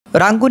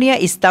রাঙ্গুনিয়া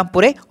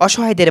ইসলামপুরে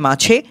অসহায়দের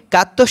মাঝে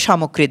খাদ্য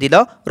সামগ্রী দিল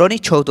রনি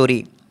চৌধুরী।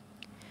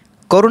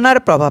 করোনার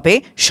প্রভাবে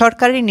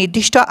সরকারের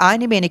নির্দিষ্ট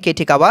আইন মেনে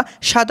কেটে খাওয়া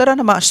সাধারণ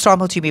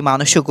শ্রমজীবী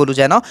মানুষগুলো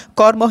যেন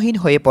কর্মহীন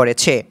হয়ে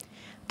পড়েছে।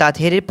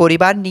 তাদের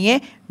পরিবার নিয়ে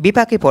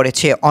বিপাকে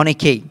পড়েছে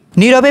অনেকেই।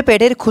 নীরবে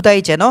পেটের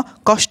ক্ষুধায় যেন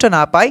কষ্ট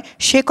না পায়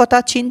সে কথা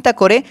চিন্তা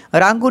করে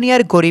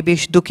রাঙ্গুনিয়ার গরিব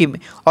দুঃখী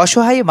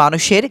অসহায়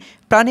মানুষের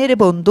প্রাণের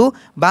বন্ধু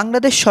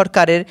বাংলাদেশ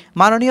সরকারের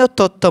মাননীয়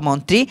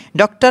তথ্যমন্ত্রী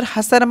ডক্টর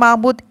হাসান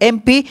মাহমুদ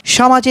এমপি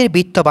সমাজের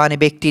বিত্তবান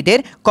ব্যক্তিদের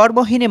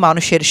কর্মহীন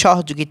মানুষের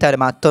সহযোগিতার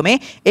মাধ্যমে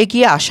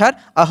এগিয়ে আসার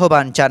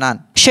আহ্বান জানান।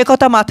 সে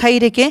কথা মাথায়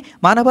রেখে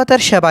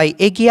মানবতার সেবায়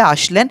এগিয়ে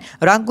আসলেন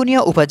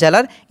রাঙ্গুনিয়া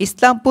উপজেলার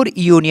ইসলামপুর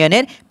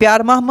ইউনিয়নের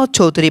পেয়ার মাহমুদ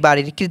চৌধুরী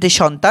বাড়ির কৃতি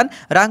সন্তান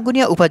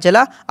রাঙ্গুনিয়া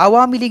উপজেলা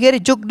আওয়ামী লীগের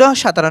যুগ্ম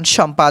সাধারণ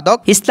সম্পাদক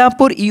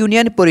ইসলামপুর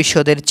ইউনিয়ন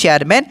পরিষদের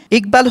chairman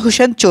Iqbal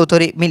Hossain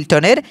Chowdhury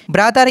মিল্টনের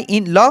brother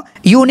in law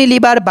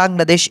Unilever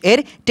Bangladesh এর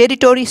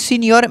territory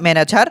senior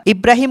manager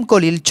Ibrahim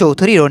কলিল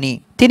Chowdhury Roni.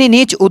 তিনি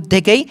নিজ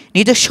উদ্যোগেই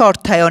নিজস্ব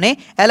অর্থায়নে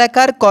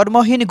এলাকার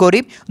কর্মহীন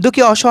গরিব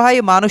দুঃখী অসহায়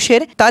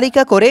মানুষের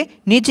তালিকা করে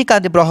নিজ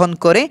কাঁধে গ্রহণ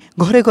করে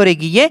ঘরে ঘরে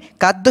গিয়ে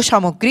খাদ্য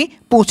সামগ্রী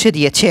পৌঁছে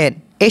দিয়েছেন।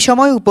 এ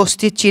সময়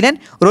উপস্থিত ছিলেন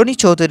রনি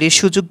চৌধুরীর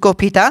সুযোগ্য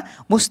পিতা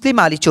মুসলিম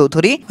আলী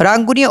চৌধুরী,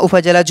 রাঙ্গুনিয়া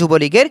উপজেলা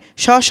যুবলীগের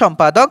সহ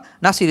সম্পাদক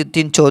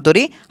নাসিরউদ্দিন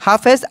চৌধুরী,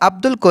 হাফেজ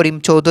আব্দুল করিম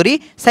চৌধুরী,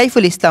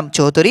 সাইফুল ইসলাম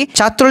চৌধুরী,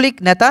 ছাত্রলীগ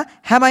নেতা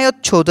হেমায়ত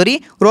চৌধুরী,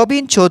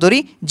 রবিন চৌধুরী,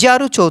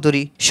 জিয়ারু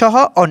চৌধুরী সহ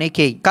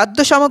অনেকেই। খাদ্য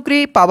সামগ্রী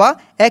পাওয়া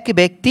এক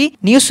ব্যক্তি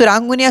নিউজ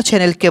রাঙ্গুনিয়া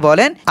চ্যানেলকে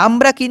বলেন,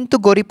 আমরা কিন্তু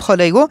গরিব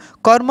হলেও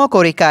কর্ম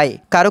করে খাই,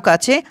 কারো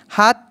কাছে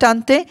হাত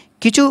টানতে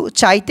কিছু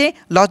চাইতে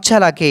লজ্জা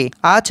লাগে।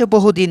 আজ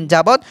বহুদিন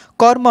যাবৎ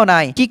কর্ম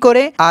নাই, কি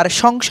করে আর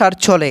সংসার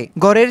চলে?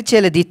 ঘরের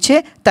ছেলে দিচ্ছে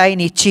তাই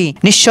নিচ্ছি।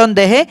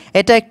 নিঃসন্দেহে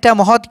এটা একটা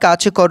মহৎ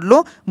কাজ করলো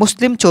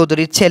মুসলিম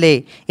চৌধুরীর ছেলে।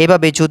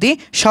 এভাবে যদি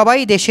সবাই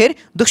দেশের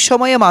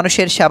দুঃসময়ে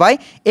মানুষের সেবায়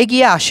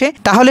এগিয়ে আসে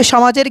তাহলে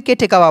সমাজের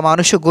কেটে খাওয়া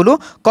মানুষগুলো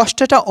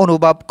কষ্টটা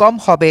অনুভব কম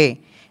হবে।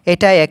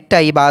 এটা একটা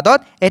ইবাদত,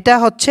 এটা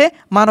হচ্ছে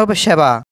মানব সেবা।